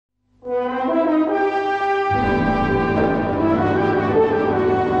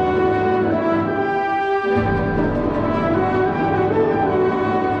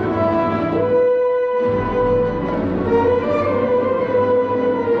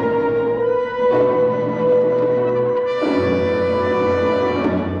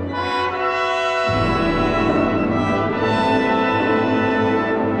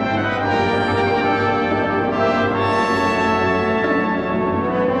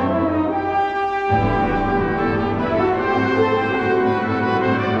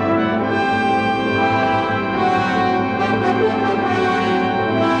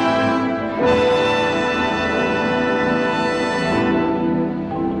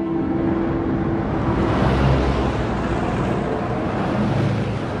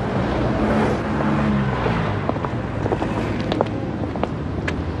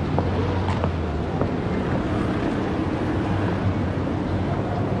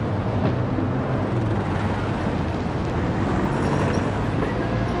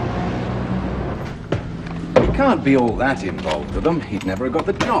can't be all that involved with them. He'd never have got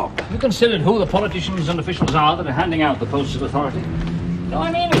the job. Have you considered who the politicians and officials are that are handing out the posts of authority? No,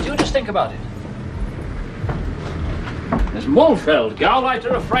 I mean it. You just think about it. There's Molfeld,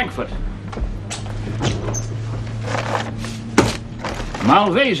 Gauleiter of Frankfurt.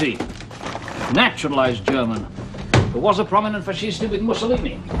 Malvesi, naturalized German, who was a prominent fascist with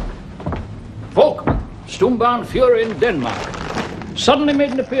Mussolini. Volkmann, Sturmbannführer in Denmark, suddenly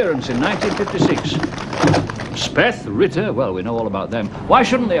made an appearance in 1956. Speth, Ritter, well, we know all about them. Why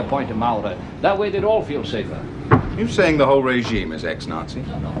shouldn't they appoint a Maurer? That way they'd all feel safer. You saying the whole regime is ex-Nazi?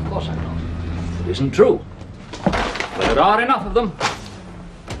 No, of course I'm not. It isn't true. But there are enough of them.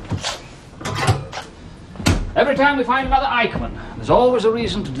 Every time we find another Eichmann, there's always a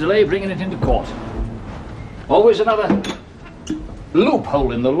reason to delay bringing it into court. Always another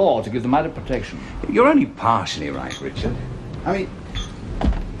loophole in the law to give them added protection. You're only partially right, Richard. I mean,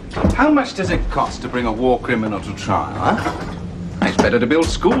 how much does it cost to bring a war criminal to trial, huh? It's better to build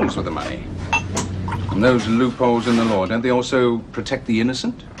schools with the money. And those loopholes in the law, don't they also protect the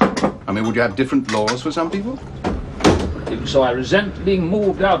innocent? I mean, would you have different laws for some people? Even so, I resent being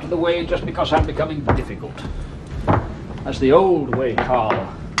moved out of the way just because I'm becoming difficult. That's the old way,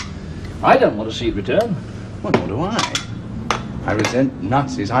 Carl. I don't want to see it return. Well, nor do I. I resent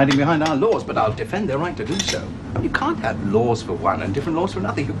Nazis hiding behind our laws, but I'll defend their right to do so. You can't have laws for one and different laws for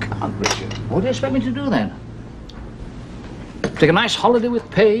another. You can't, Richard. What do you expect me to do then? Take a nice holiday with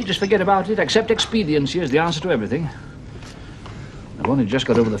pay, just forget about it, accept expediency as the answer to everything. I've only just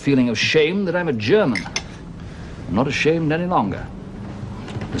got over the feeling of shame that I'm a German. I'm not ashamed any longer.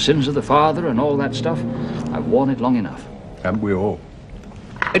 The sins of the father and all that stuff, I've worn it long enough. Haven't we all?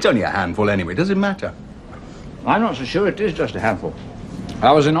 It's only a handful anyway. Does it matter? I'm not so sure it is just a handful.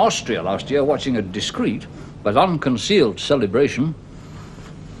 I was in Austria last year watching a discreet but unconcealed celebration.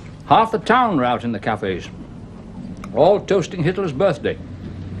 Half the town were out in the cafes, all toasting Hitler's birthday.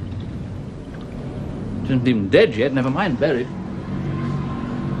 Isn't even dead yet, never mind buried.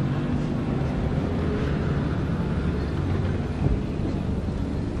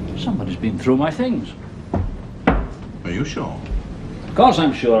 Somebody's been through my things. Are you sure? Of course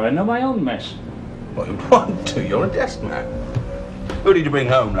I'm sure. I know my own mess. Well, you want to. You're a desk man. Who did you bring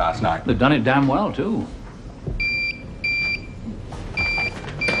home last night? They've done it damn well, too.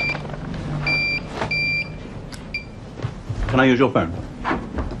 Can I use your phone?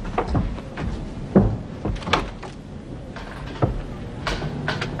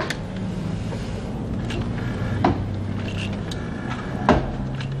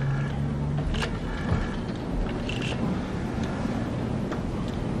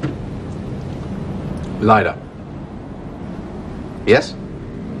 Lighter. Yes?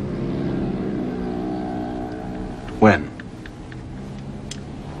 When?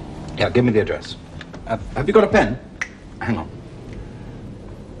 Yeah, give me the address. Have you got a pen? Hang on.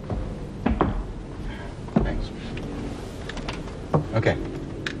 Thanks. Okay.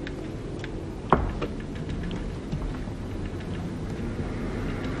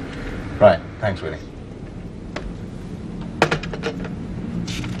 Right. Thanks, Willie.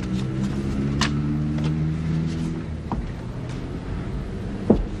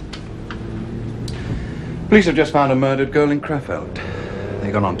 Police have just found a murdered girl in Krefeld. They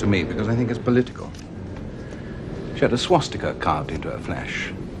got on to me because I think it's political. She had a swastika carved into her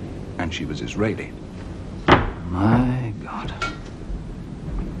flesh, and she was Israeli. My God.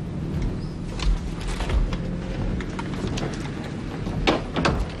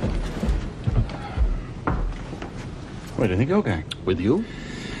 Where do you think you're going? With you?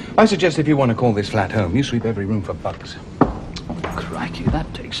 I suggest if you want to call this flat home, you sweep every room for bugs. Oh, crikey,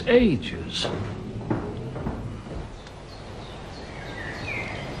 that takes ages.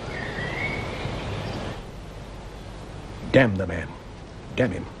 Damn the man.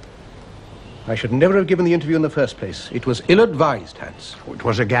 Damn him. I should never have given the interview in the first place. It was ill-advised, Hans. It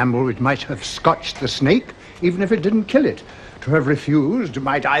was a gamble which might have scotched the snake, even if it didn't kill it. To have refused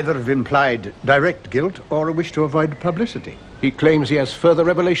might either have implied direct guilt or a wish to avoid publicity. He claims he has further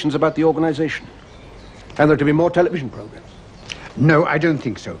revelations about the organization. And there are to be more television programs. No, I don't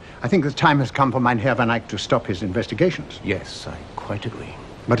think so. I think the time has come for Mynheer Van Eyck to stop his investigations. Yes, I quite agree.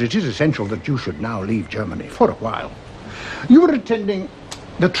 But it is essential that you should now leave Germany for a while. You are attending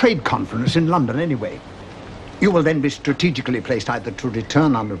the trade conference in London anyway. You will then be strategically placed either to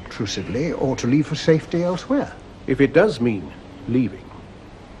return unobtrusively or to leave for safety elsewhere. If it does mean leaving,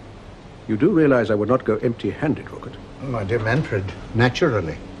 you do realize I would not go empty-handed, Rupert. My dear Manfred,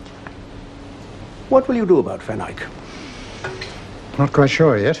 naturally. What will you do about Van Eyck? Not quite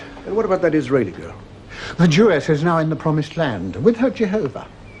sure yet. And what about that Israeli girl? The Jewess is now in the Promised Land with her Jehovah.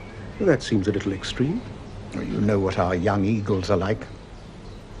 Well, that seems a little extreme. Well, you know what our young eagles are like.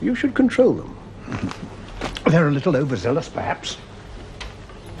 You should control them. They're a little overzealous, perhaps.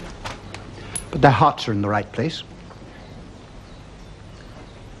 But their hearts are in the right place.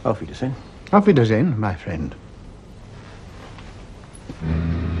 Auf Wiedersehen. Auf Wiedersehen, my friend.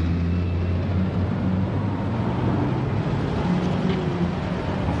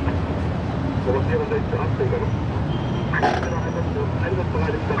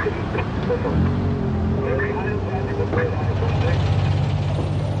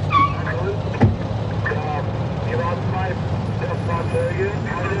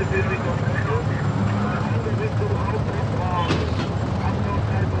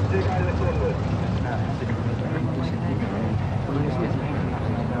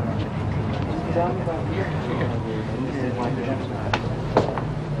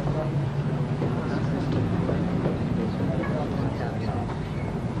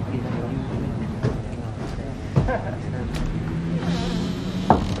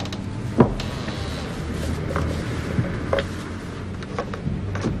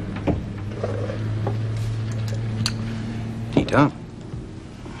 Dieter?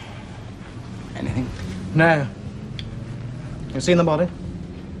 Anything? No. You seen the body?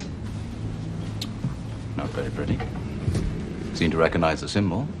 Not very pretty. Seem to recognize the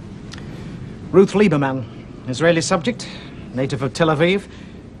symbol. Ruth Lieberman, Israeli subject, native of Tel Aviv,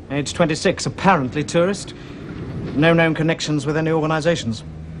 age 26, apparently tourist. No known connections with any organizations,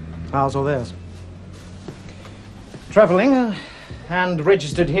 ours or theirs. Traveling and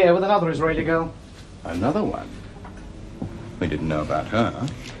registered here with another Israeli girl. Another one? We didn't know about her.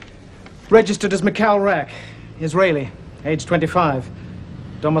 Registered as Mical Rak, Israeli, age 25.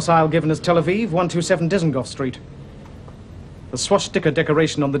 Domicile given as Tel Aviv, 127 Dizengoff Street. The swastika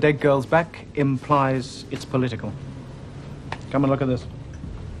decoration on the dead girl's back implies it's political. Come and look at this.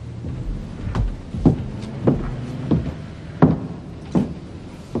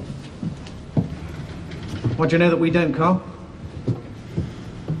 What do you know that we don't, Carl?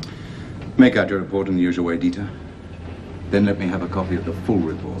 Make out your report in the usual way, Dieter. Then let me have a copy of the full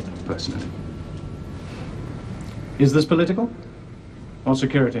report, personally. Is this political? Or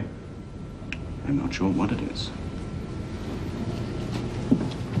security? I'm not sure what it is.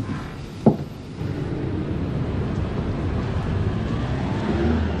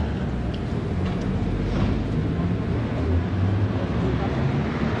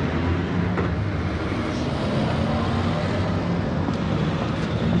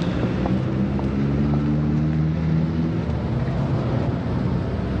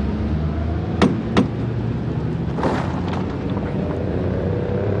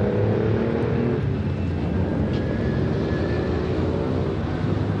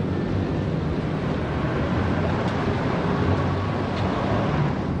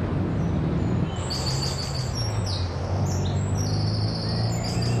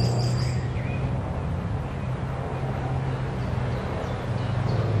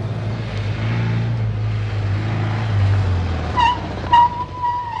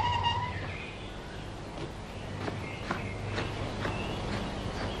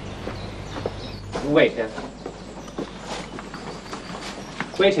 Wait,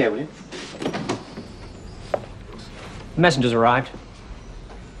 wait here, will you? Messenger's arrived.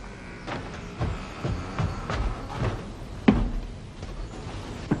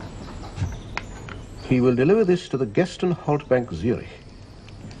 He will deliver this to the Geston Haltbank, Zurich,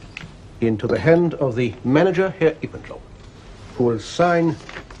 into the hand of the manager, Herr Ippenthal, who will sign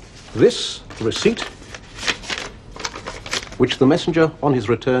this receipt, which the messenger, on his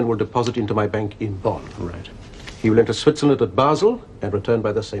return, will deposit into my bank in Bonn. Right. He will enter Switzerland at Basel and return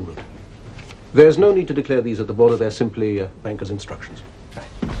by the same route. There's no need to declare these at the border. They're simply banker's instructions.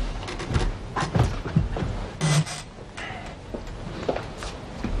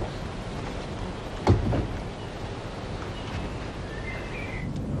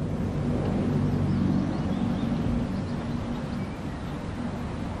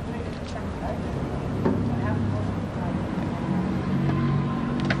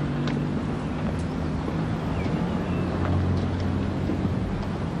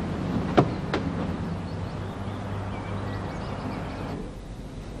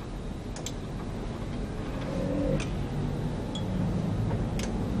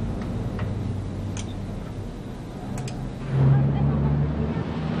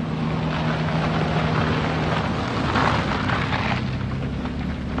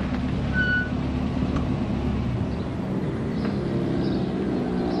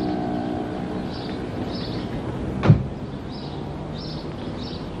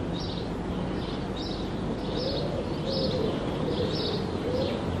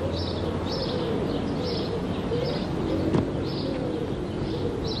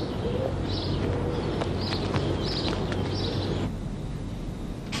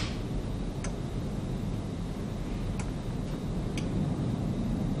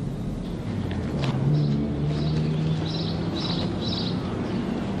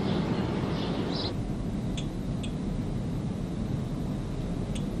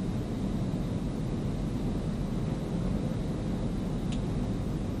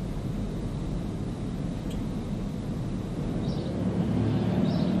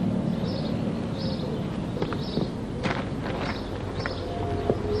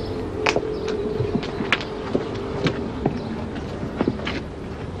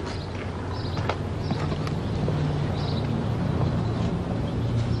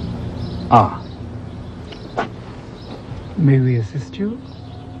 Ah. May we assist you?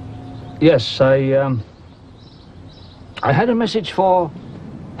 Yes, I had a message for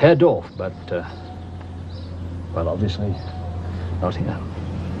Herr Dorf, but, well, obviously, not here.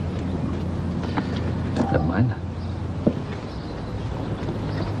 Never mind.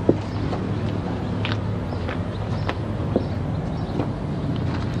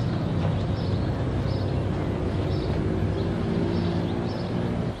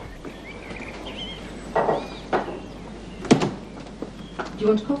 Do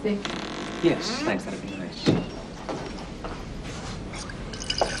you want coffee? Yes, thanks, that'd be nice.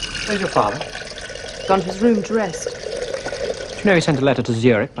 Where's your father? Gone to his room to rest. Do you know he sent a letter to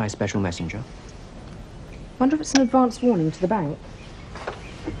Zurich by special messenger? Wonder if it's an advance warning to the bank.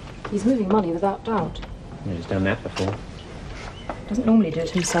 He's moving money without doubt. Yeah, he's done that before. Doesn't normally do it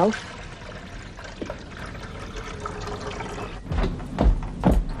himself.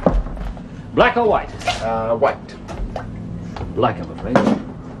 Black or white? White. Black, I'm afraid.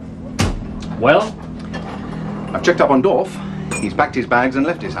 Well? I've checked up on Dorf. He's packed his bags and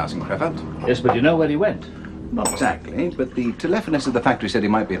left his house in Krefeld. Yes, but you know where he went? Not exactly, but the telephonist at the factory said he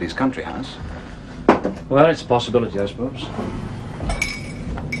might be at his country house. Well, it's a possibility, I suppose.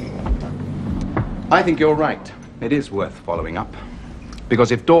 I think you're right. It is worth following up.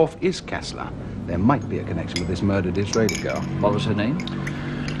 Because if Dorf is Kessler, there might be a connection with this murdered Israeli girl. What was her name?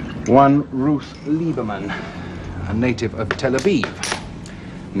 One Ruth Lieberman, a native of Tel Aviv.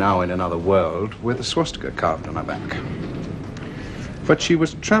 Now in another world with a swastika carved on her back. But she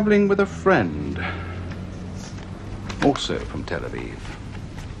was traveling with a friend, also from Tel Aviv.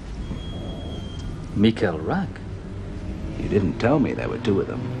 Mical Rak. You didn't tell me there were two of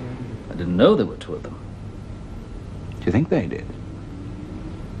them. I didn't know there were two of them. Do you think they did?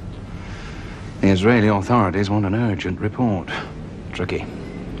 The Israeli authorities want an urgent report. Tricky.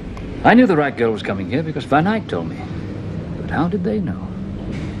 I knew the Rak girl was coming here because Van Eyck told me. But how did they know?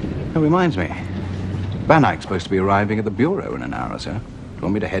 That reminds me. Van Eyck's supposed to be arriving at the bureau in an hour or so. Do you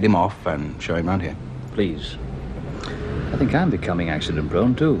want me to head him off and show him around here? Please. I think I'm becoming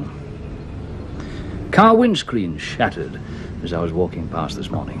accident-prone, too. Car windscreen shattered as I was walking past this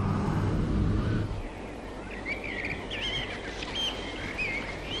morning.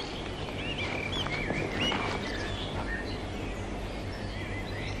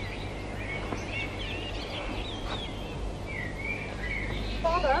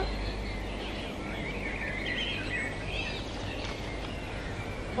 Father?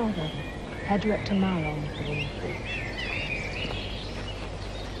 Father, Herr Director Maron for the...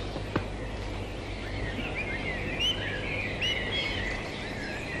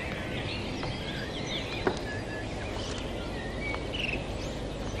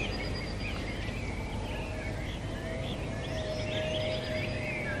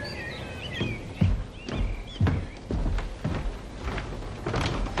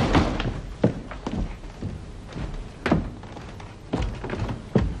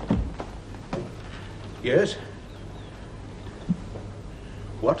 Yes?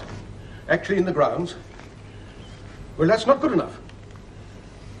 What? Actually in the grounds? Well, that's not good enough.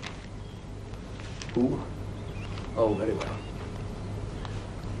 Who? Oh, very well.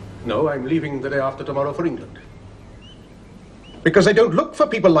 No, I'm leaving the day after tomorrow for England. Because they don't look for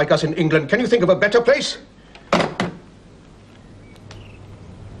people like us in England. Can you think of a better place?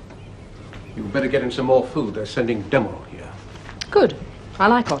 You'd better get in some more food. They're sending Demo here. Good. I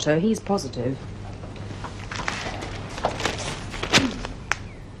like Otto. He's positive.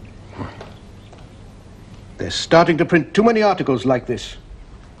 They're starting to print too many articles like this.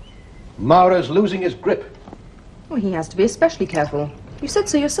 Mauer's losing his grip. Well, he has to be especially careful. You said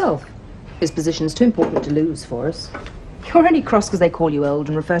so yourself. His position's too important to lose for us. You're only cross because they call you old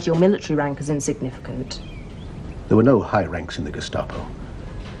and refer to your military rank as insignificant. There were no high ranks in the Gestapo.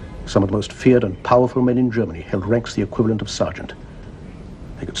 Some of the most feared and powerful men in Germany held ranks the equivalent of sergeant.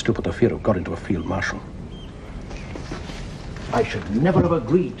 They could still put the fear of God into a field marshal. I should never have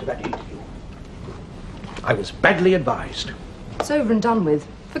agreed to that interview. I was badly advised. It's over and done with.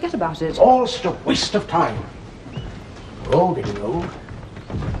 Forget about it. All such a waste of time. We're all getting old.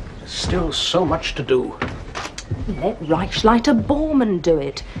 There's still so much to do. Let Reichsleiter Bormann do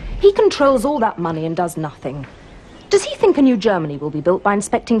it. He controls all that money and does nothing. Does he think a new Germany will be built by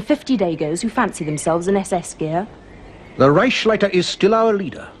inspecting 50 Dagos who fancy themselves in SS gear? The Reichsleiter is still our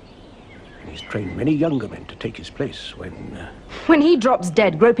leader. He's trained many younger men to take his place when... When he drops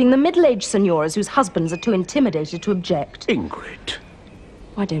dead, groping the middle-aged signoras whose husbands are too intimidated to object. Ingrid.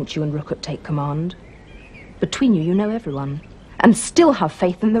 Why don't you and Rookert take command? Between you, you know everyone. And still have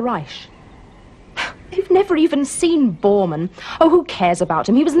faith in the Reich. You've never even seen Borman. Oh, who cares about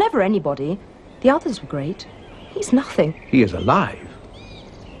him? He was never anybody. The others were great. He's nothing. He is alive.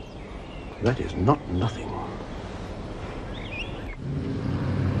 That is not nothing.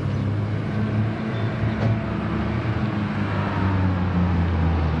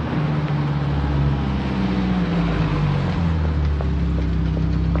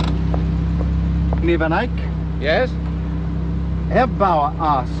 Van Eyck? Yes? Herr Bauer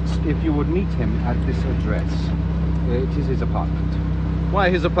asks if you would meet him at this address. It is his apartment. Why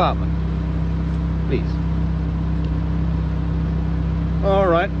his apartment? Please. All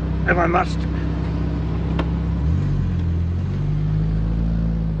right, if I must.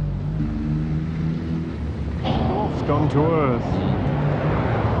 Dolph's gone to Earth.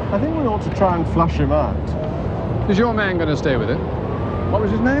 I think we ought to try and flush him out. Is your man going to stay with him? What was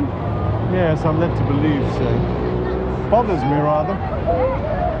his name? Yes, I'm led to believe so. Bothers me, rather.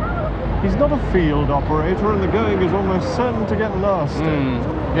 He's not a field operator, and the going is almost certain to get nasty.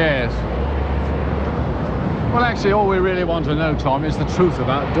 Yes. Well, actually, all we really want to know, Tom, is the truth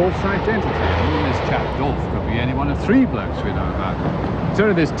about Dolph's identity. I mean, this chap Dolph could be any one of 3 blokes we know about. It's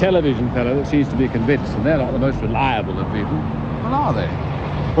only this television fellow that seems to be convinced, and they're not the most reliable of people. Well, are they?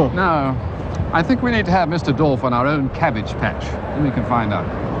 No. I think we need to have Mr. Dolph on our own cabbage patch, then we can find out.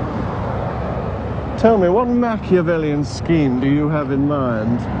 Tell me, what Machiavellian scheme do you have in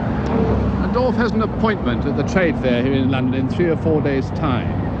mind? Dolph has an appointment at the trade fair here in London in 3 or 4 days' time.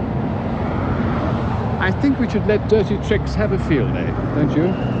 I think we should let Dirty Tricks have a field day, don't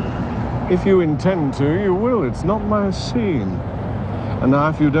you? If you intend to, you will. It's not my scene. And now,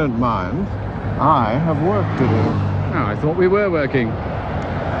 if you don't mind, I have work to do. Oh, I thought we were working.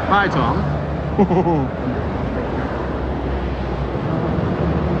 Bye, Tom.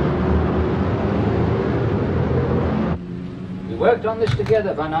 We worked on this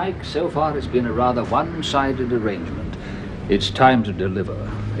together, Van Eyck. So far, it's been a rather one-sided arrangement. It's time to deliver.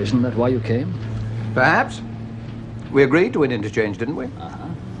 Isn't that why you came? Perhaps. We agreed to an interchange, didn't we?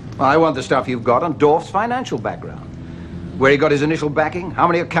 I want the stuff you've got on Dorf's financial background. Where he got his initial backing, how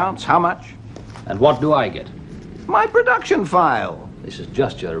many accounts, how much. And what do I get? My production file. This is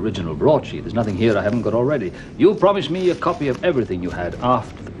just your original broadsheet. There's nothing here I haven't got already. You promised me a copy of everything you had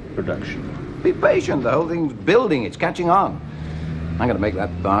after the production. Be patient. The whole thing's building. It's catching on. I'm going to make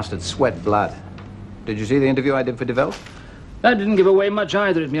that bastard sweat blood. Did you see the interview I did for DeVille? That didn't give away much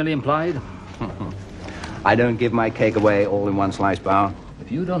either. It merely implied. I don't give my cake away all in one slice, Bauer.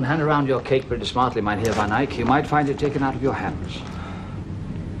 If you don't hand around your cake pretty smartly, my dear Van Eyck, you might find it taken out of your hands.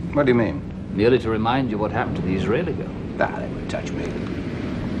 What do you mean? Merely to remind you what happened to the Israeli girl. Ah, they won't touch me.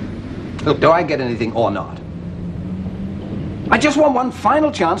 Look, do I get anything or not? I just want one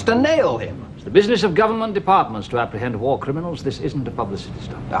final chance to nail him. It's the business of government departments to apprehend war criminals. This isn't a publicity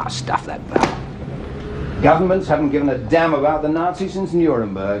stunt. Ah, stuff that, Bauer. Governments haven't given a damn about the Nazis since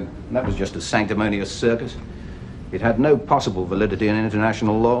Nuremberg. And that was just a sanctimonious circus. It had no possible validity in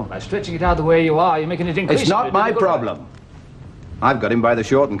international law. By stretching it out the way you are, you're making it increasingly It's not my problem. I've got him by the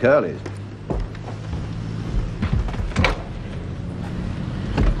short and curlies.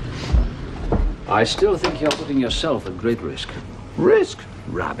 I still think you're putting yourself at great risk. Risk?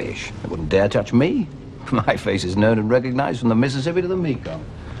 Rubbish. They wouldn't dare touch me. My face is known and recognized from the Mississippi to the Mekong.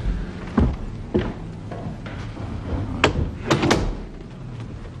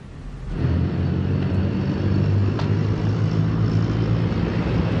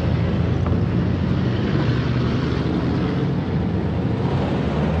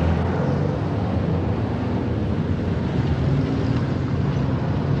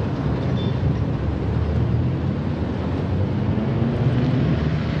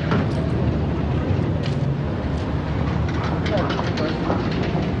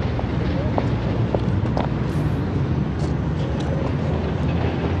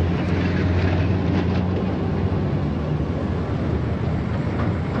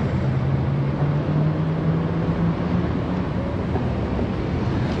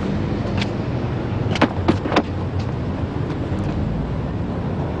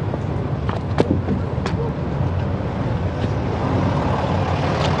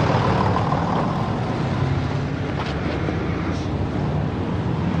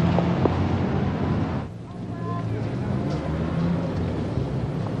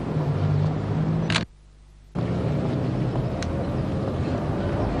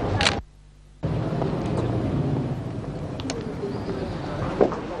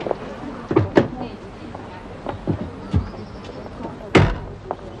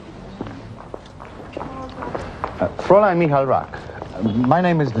 Fräulein Mical Rak, my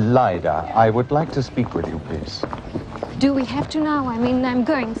name is Lyda. I would like to speak with you, please. Do we have to now? I mean, I'm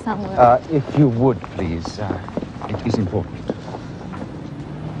going somewhere. If you would, please. It is important.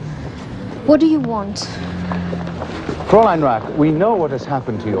 What do you want? Fräulein Rak, we know what has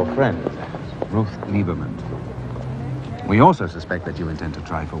happened to your friend, Ruth Lieberman. We also suspect that you intend to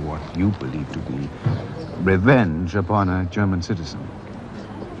try for what you believe to be revenge upon a German citizen,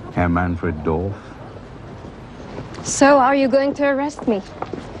 Herr Manfred Dorf. So, are you going to arrest me?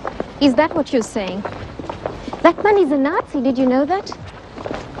 Is that what you're saying? That man is a Nazi, did you know that?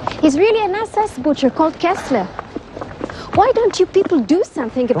 He's really an SS butcher called Kessler. Why don't you people do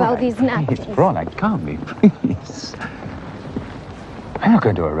something about these Nazis? Fräulein, calm me, please. I'm not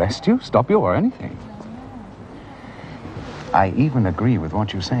going to arrest you, stop you, or anything. I even agree with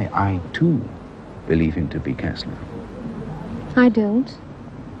what you say. I, too, believe him to be Kessler. I don't.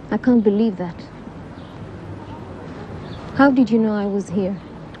 I can't believe that. How did you know I was here?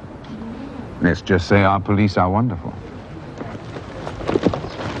 Let's just say our police are wonderful.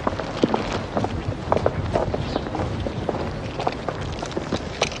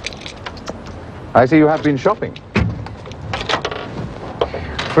 I see you have been shopping.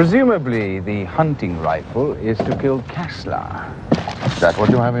 Presumably, the hunting rifle is to kill Kessler. Is that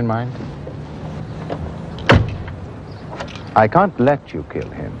what you have in mind? I can't let you kill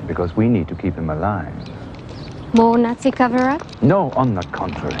him, because we need to keep him alive. More Nazi cover-up? No, on the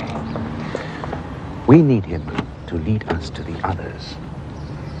contrary. We need him to lead us to the others.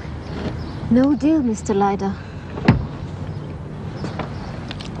 No deal, Mr. Leider.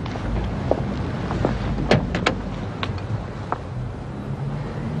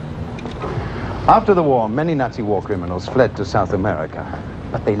 After the war, many Nazi war criminals fled to South America,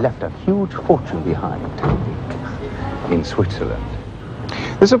 but they left a huge fortune behind in Switzerland.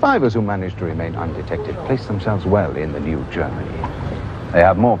 The survivors who managed to remain undetected placed themselves well in the new Germany. They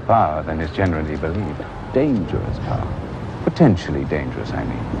have more power than is generally believed. Dangerous power. Potentially dangerous, I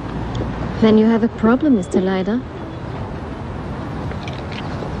mean. Then you have a problem, Mr. Leider.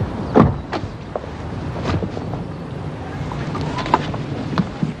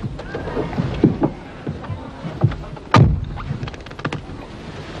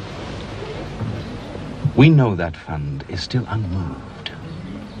 We know that fund is still unmoved.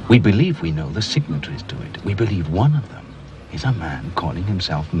 We believe we know the signatories to it. We believe one of them is a man calling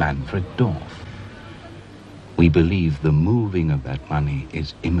himself Manfred Dorf. We believe the moving of that money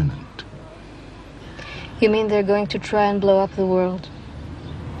is imminent. You mean they're going to try and blow up the world?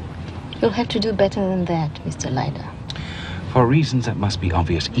 You'll have to do better than that, Mr. Leider. For reasons that must be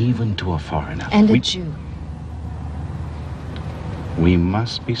obvious even to a foreigner. And a Jew. We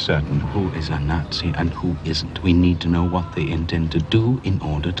must be certain who is a Nazi and who isn't. We need to know what they intend to do in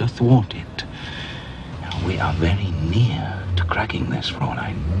order to thwart it. Now, we are very near to cracking this,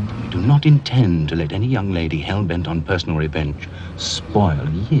 Fräulein. We do not intend to let any young lady hell-bent on personal revenge spoil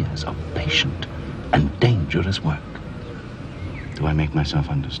years of patient and dangerous work. Do I make myself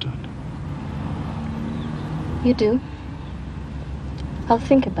understood? You do. I'll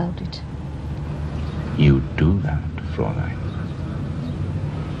think about it. You do that, Fräulein.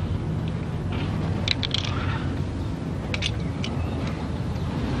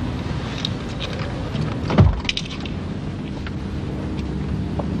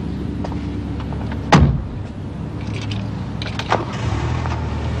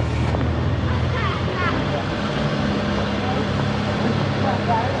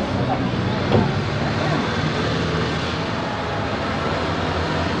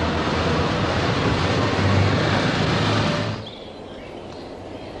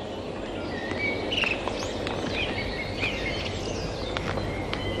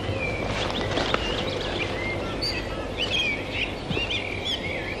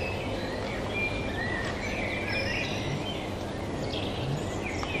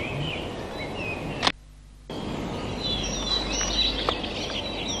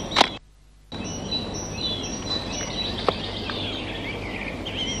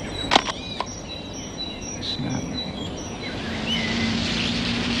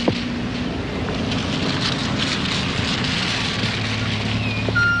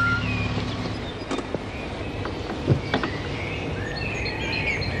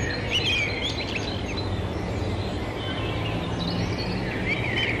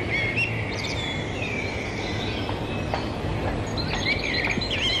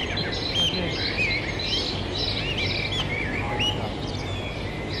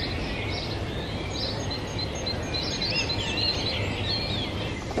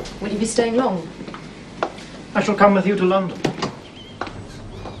 Will you be staying long? I shall come with you to London.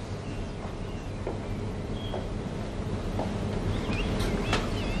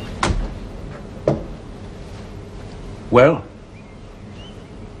 Well?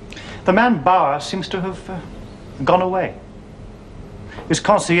 The man Bauer seems to have gone away. His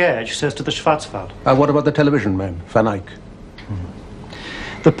concierge says to the Schwarzwald. What about the television man, Van Eyck?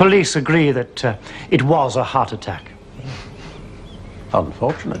 The police agree that it was a heart attack.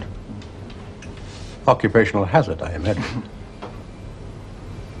 Unfortunate. Occupational hazard, I imagine.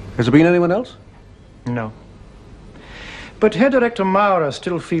 Has there been anyone else? No. But Herr Director Maurer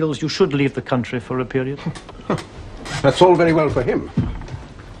still feels you should leave the country for a period. That's all very well for him.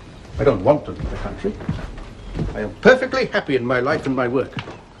 I don't want to leave the country. I am perfectly happy in my life and my work.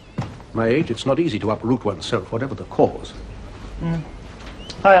 At my age, it's not easy to uproot oneself, whatever the cause.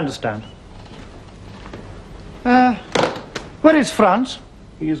 I understand. Where is Franz?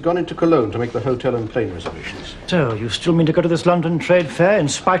 He has gone into Cologne to make the hotel and plane reservations. So, you still mean to go to this London trade fair in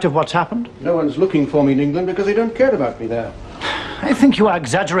spite of what's happened? No one's looking for me in England because they don't care about me there. I think you are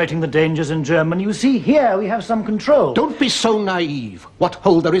exaggerating the dangers in Germany. You see, here we have some control. Don't be so naive. What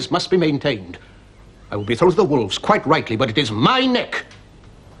hold there is must be maintained. I will be thrown to the wolves, quite rightly, but it is my neck.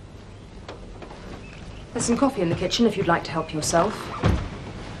 There's some coffee in the kitchen if you'd like to help yourself.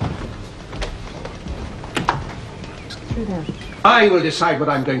 Through there. I will decide what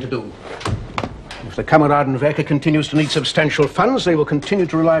I'm going to do. If the Kameradenwerke continues to need substantial funds, they will continue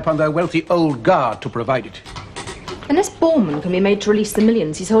to rely upon their wealthy old guard to provide it. Unless Bormann can be made to release the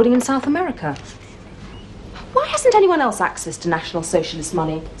millions he's holding in South America. Why hasn't anyone else access to National Socialist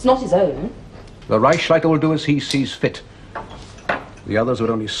money? It's not his own. The Reichsleiter will do as he sees fit. The others would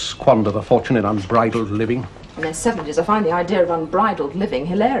only squander the fortune in unbridled living. In their 70s, I find the idea of unbridled living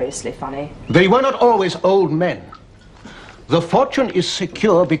hilariously funny. They were not always old men. The fortune is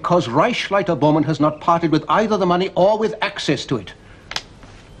secure because Reichsleiter Bormann has not parted with either the money or with access to it.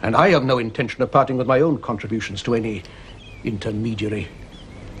 And I have no intention of parting with my own contributions to any intermediary.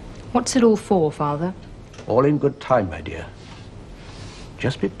 What's it all for, Father? All in good time, my dear.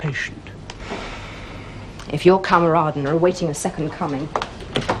 Just be patient. If your Kameraden are awaiting a second coming,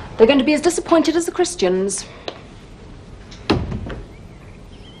 they're going to be as disappointed as the Christians.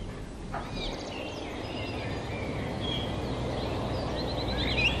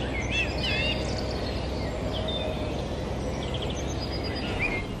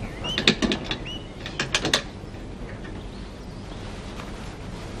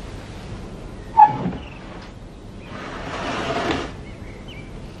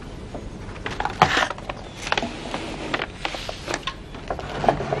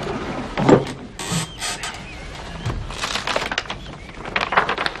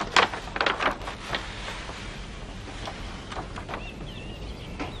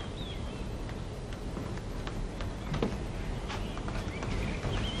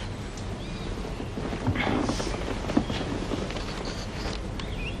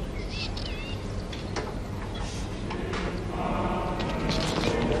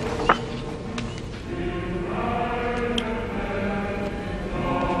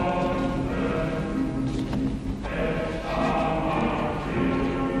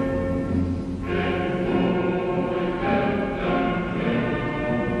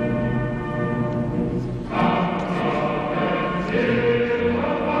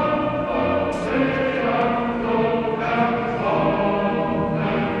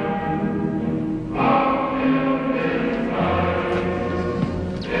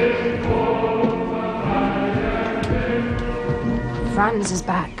 Franz is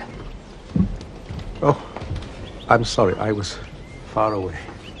back. Oh, I'm sorry. I was far away.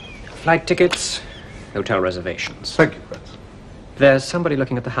 Flight tickets, hotel reservations. Thank you, Franz. There's somebody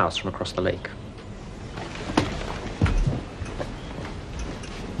looking at the house from across the lake.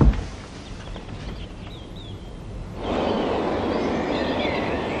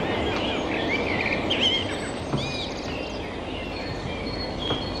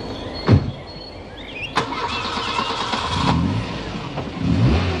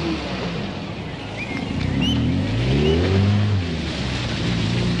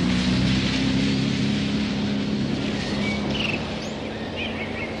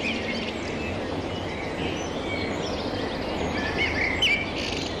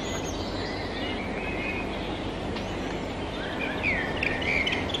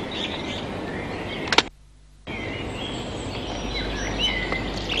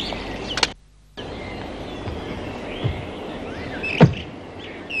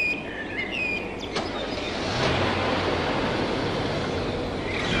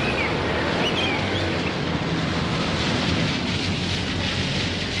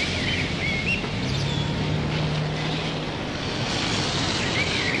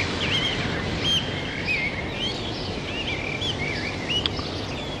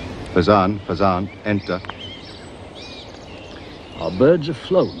 Fasan, Fasan, enter. Our birds have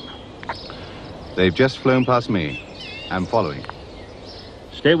flown. They've just flown past me. I'm following.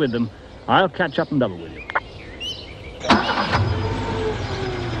 Stay with them. I'll catch up and double with you.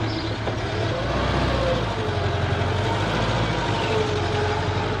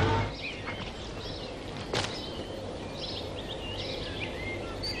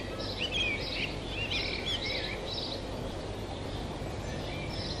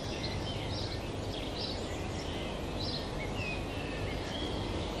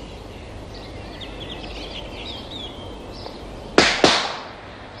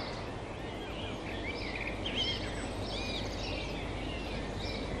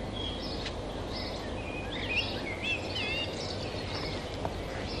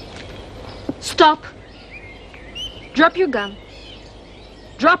 Stop. Drop your gun.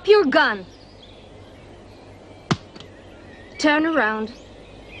 Drop your gun. Turn around.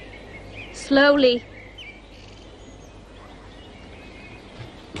 Slowly.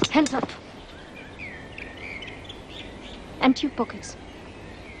 Hands up. Empty your pockets.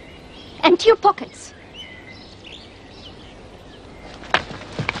 Empty your pockets.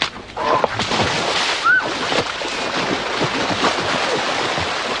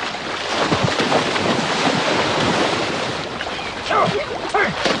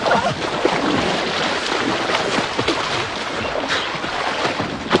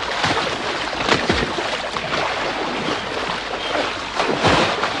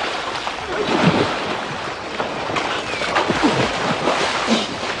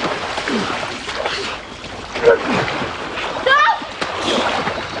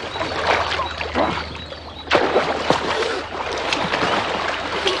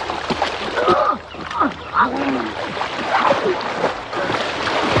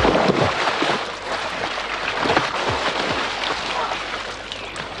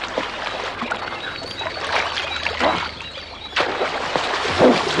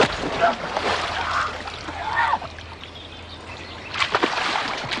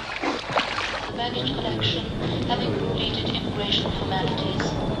 Baggage collection having completed immigration formalities.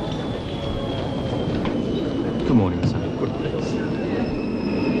 Good morning, sir. Good place.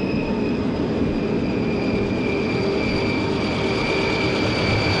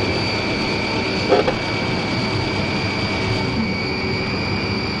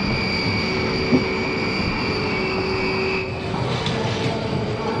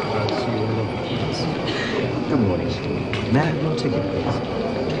 Good morning. May I have your ticket, please?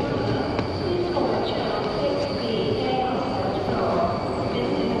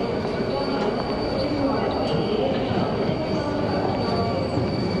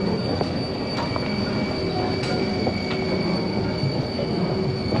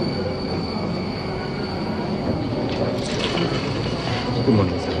 Good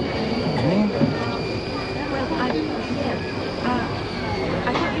morning, sir.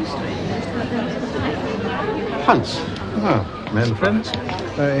 Hans. Ah, men friends.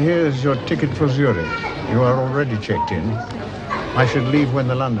 Here's your ticket for Zurich. You are already checked in. I should leave when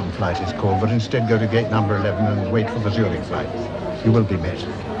the London flight is called, but instead go to gate number 11 and wait for the Zurich flight. You will be met.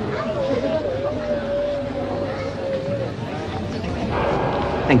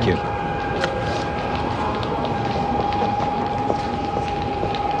 Thank you.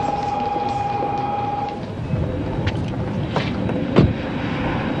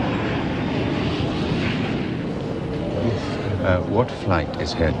 What flight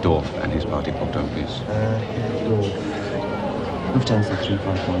is Herr Dorf and his party booked on, please? Herr Dorf. Lufthansa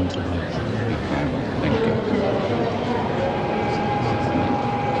 351 to Zurich. Thank you.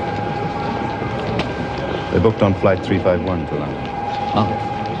 They booked on flight 351 to London.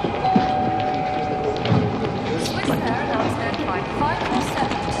 Swiss Air announced their flight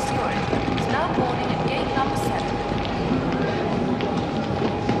 547 to Zurich is now boarding at gate number 7.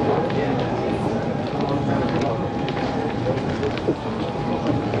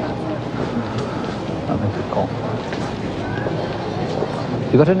 I'll make a call.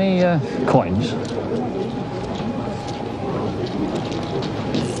 You got any coins?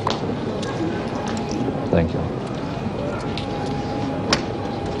 Thank you.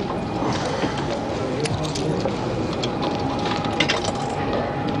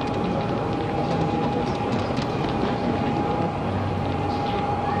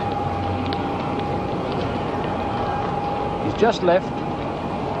 He's just left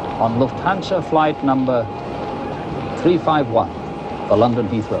on Lufthansa flight number 351 for London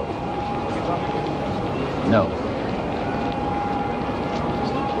Heathrow. No.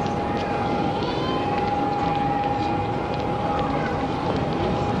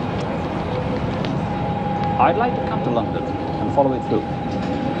 I'd like to come to London and follow it through,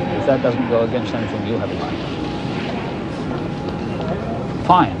 if that doesn't go against anything you have in mind.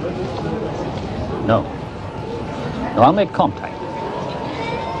 Fine. No. No, I'll make contact.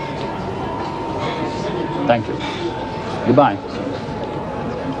 Thank you. Goodbye.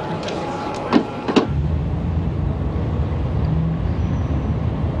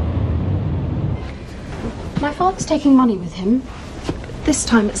 My father's taking money with him. This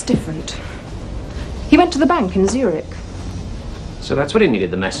time it's different. He went to the bank in Zurich. So that's what he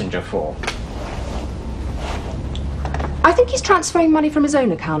needed the messenger for. I think he's transferring money from his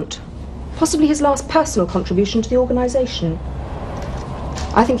own account. Possibly his last personal contribution to the organisation.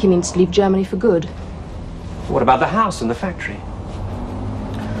 I think he means to leave Germany for good. What about the house and the factory?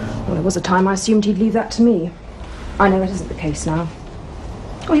 Well, there was a time I assumed he'd leave that to me. I know it isn't the case now.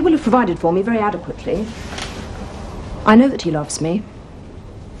 Oh, he will have provided for me very adequately. I know that he loves me.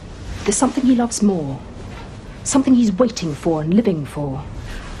 There's something he loves more. Something he's waiting for and living for.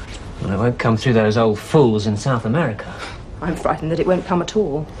 Well, it won't come through those old fools in South America. I'm frightened that it won't come at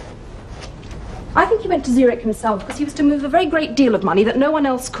all. I think he went to Zurich himself because he was to move a very great deal of money that no one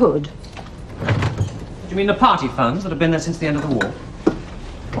else could. Do you mean the party funds that have been there since the end of the war?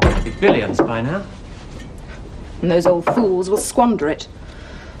 Probably billions by now. And those old fools will squander it.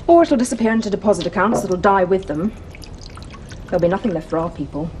 Or it'll disappear into deposit accounts that'll die with them. There'll be nothing left for our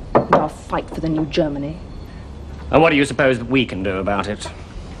people, and our fight for the new Germany. And what do you suppose that we can do about it?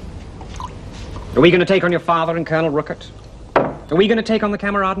 Are we going to take on your father and Colonel Ruckert? Are we going to take on the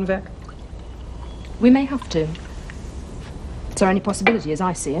Kameradenwerk? We may have to. Is there any possibility as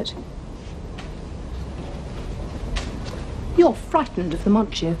I see it? You're frightened of them,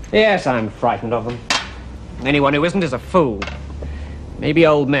 aren't you? Yes, I'm frightened of them. Anyone who isn't is a fool. Maybe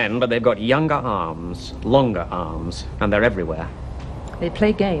old men, but they've got younger arms, longer arms, and they're everywhere. They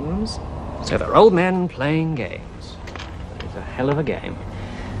play games. So they're old men playing games. It's a hell of a game.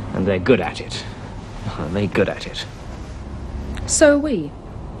 And they're good at it. And they're good at it. So are we.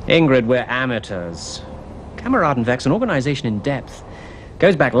 Ingrid, we're amateurs. Kameradenwerk's an organization in depth.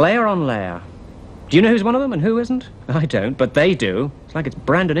 Goes back layer on layer. Do you know who's one of them and who isn't? I don't, but they do. It's like it's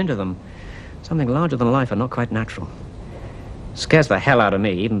branded into them. Something larger than life and not quite natural. Scares the hell out of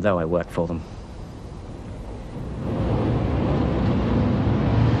me, even though I work for them.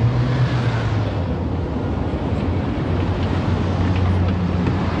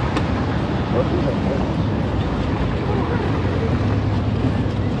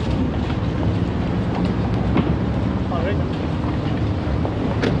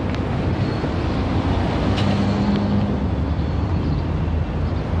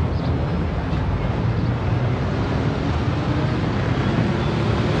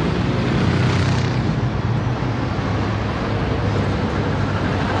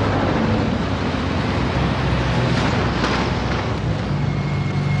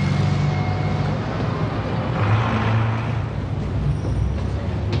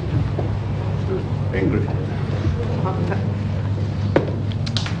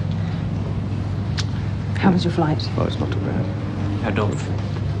 How was your flight? Oh, it's not too bad. Adolf.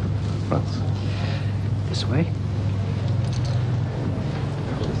 France. This way.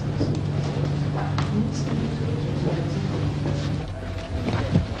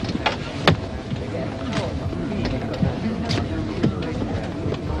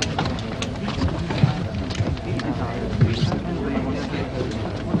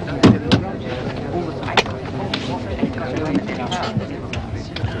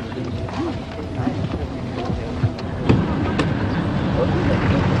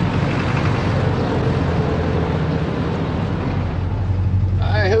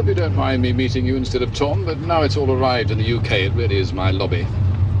 Don't mind me meeting you instead of Tom, but now it's all arrived in the UK, it really is my lobby.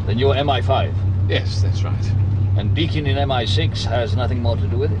 Then you're MI5? Yes, that's right. And Deakin in MI6 has nothing more to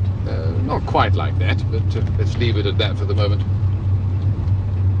do with it? Not quite like that, but let's leave it at that for the moment.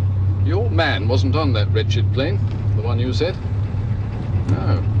 Your man wasn't on that wretched plane, the one you said?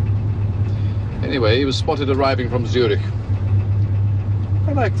 No. Anyway, he was spotted arriving from Zurich.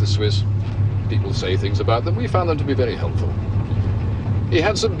 I like the Swiss. People say things about them. We found them to be very helpful. He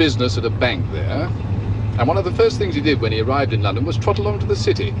had some business at a bank there, and one of the first things he did when he arrived in London was trot along to the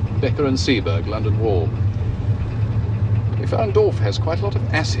city, Becker and Seaburg, London Wall. We found Dorf has quite a lot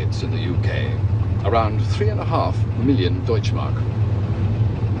of assets in the UK, around 3.5 million Deutschmark.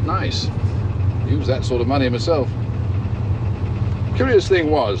 Nice. Use that sort of money myself. Curious thing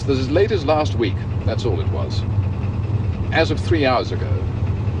was that as late as last week, that's all it was. As of 3 hours ago,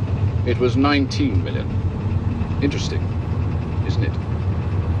 it was 19 million. Interesting, isn't it?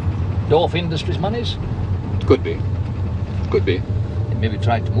 Dorf Industries monies? Could be. Could be. They maybe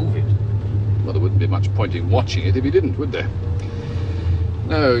tried to move it. Well, there wouldn't be much point in watching it if he didn't, would there?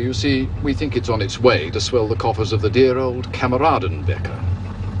 No, you see, we think it's on its way to swell the coffers of the dear old Kameradenwerker.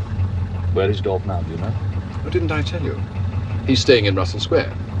 Where is Dorf now, do you know? Oh, didn't I tell you? He's staying in Russell Square.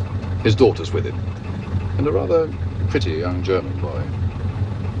 His daughter's with him. And a rather pretty young German boy.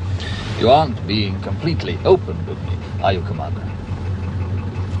 You aren't being completely open with me, are you, Commander?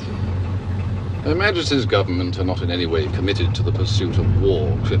 Her Majesty's government are not in any way committed to the pursuit of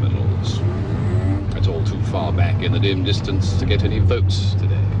war criminals. It's all too far back in the dim distance to get any votes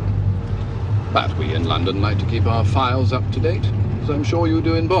today. But we in London like to keep our files up to date, as I'm sure you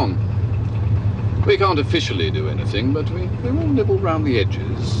do in Bonn. We can't officially do anything, but we will nibble round the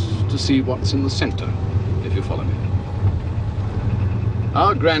edges to see what's in the centre, if you follow me.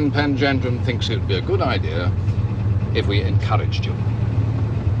 Our Grand Panjandrum thinks it would be a good idea if we encouraged you.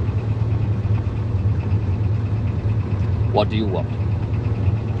 What do you want?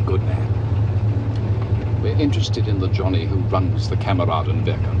 Good man. We're interested in the Johnny who runs the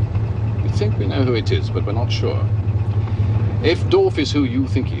Kameradenwerker. We think we know who it is, but we're not sure. If Dorf is who you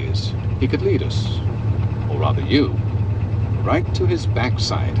think he is, he could lead us, or rather you, right to his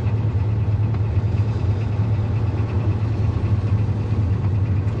backside.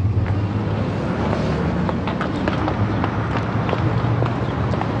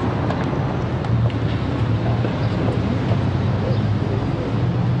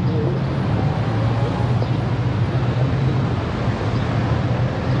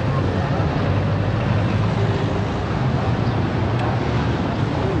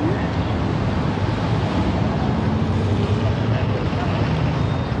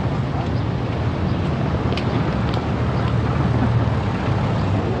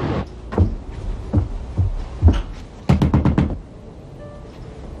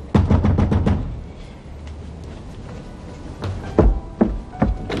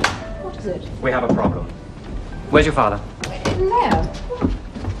 We have a problem. Where's your father? In there.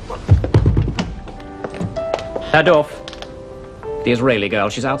 Herr Dorf. The Israeli girl.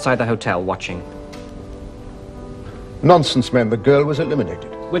 She's outside the hotel watching. Nonsense, man. The girl was eliminated.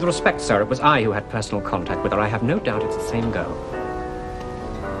 With respect, sir, it was I who had personal contact with her. I have no doubt it's the same girl.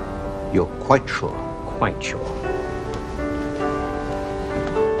 You're quite sure? Quite sure.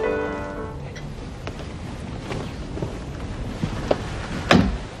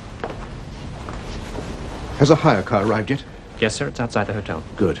 Has a hire car arrived yet? Yes, sir. It's outside the hotel.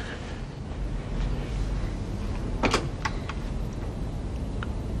 Good.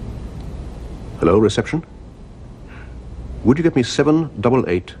 Hello, reception? Would you get me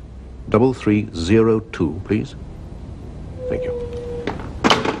 788-3302, please? Thank you.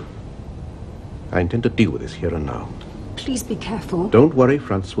 I intend to deal with this here and now. Please be careful. Don't worry,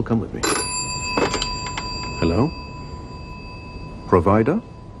 Francis will come with me. Hello? Provider?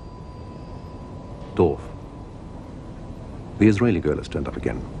 Dorf. The Israeli girl has turned up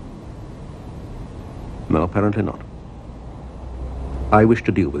again. No, apparently not. I wish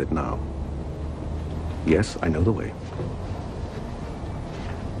to deal with it now. Yes, I know the way.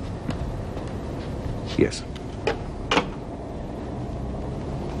 Yes.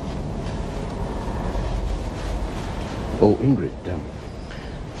 Oh, Ingrid,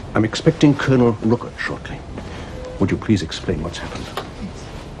 I'm expecting Colonel Ruckert shortly. Would you please explain what's happened?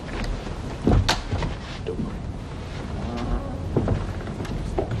 Don't worry.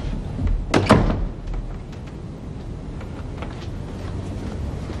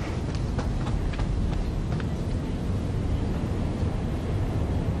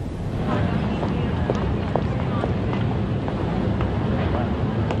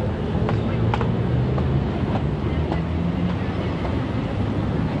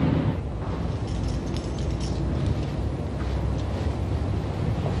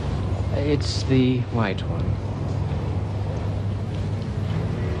 It's the white one.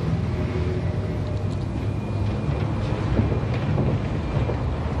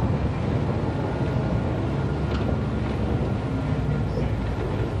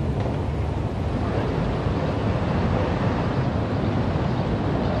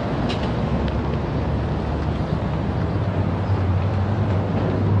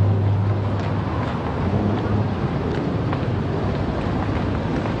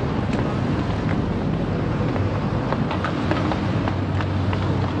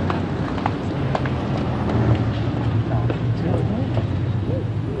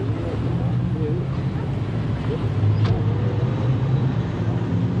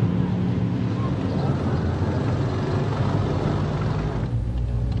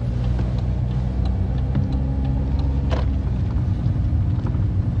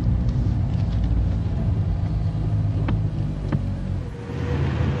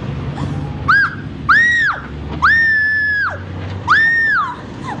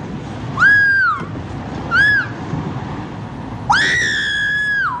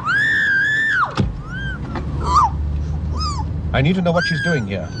 I need to know what she's doing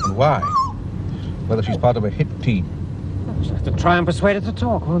here and why. Whether she's part of a hit team. I'll just have to try and persuade her to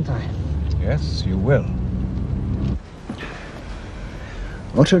talk, won't I? Yes, you will.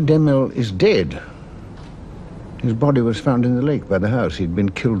 Otto Demel is dead. His body was found in the lake by the house. He'd been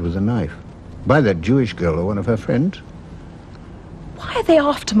killed with a knife. By that Jewish girl or one of her friends. Why are they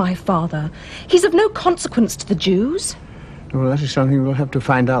after my father? He's of no consequence to the Jews. Well, that is something we'll have to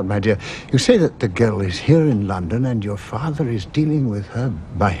find out, my dear. You say that the girl is here in London and your father is dealing with her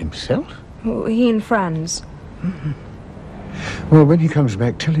by himself? Oh, he and friends. Mm-hmm. Well, when he comes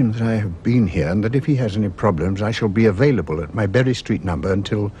back, tell him that I have been here and that if he has any problems, I shall be available at my Berry Street number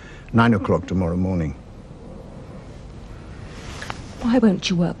until 9 o'clock tomorrow morning. Why won't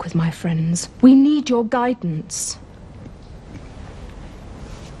you work with my friends? We need your guidance.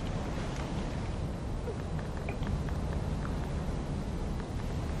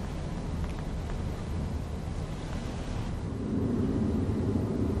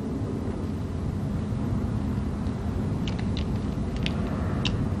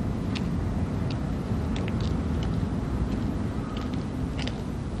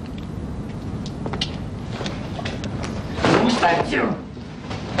 Sent you?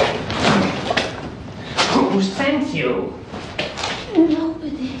 Who sent you?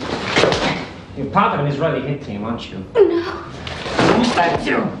 Nobody. You're part of an Israeli hit team, aren't you? No. Who sent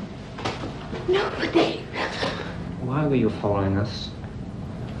you? Nobody. Why were you following us?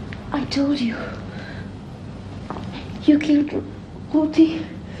 I told you. You killed Ruthie,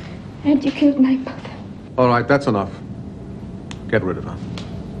 and you killed my mother. All right, that's enough. Get rid of her.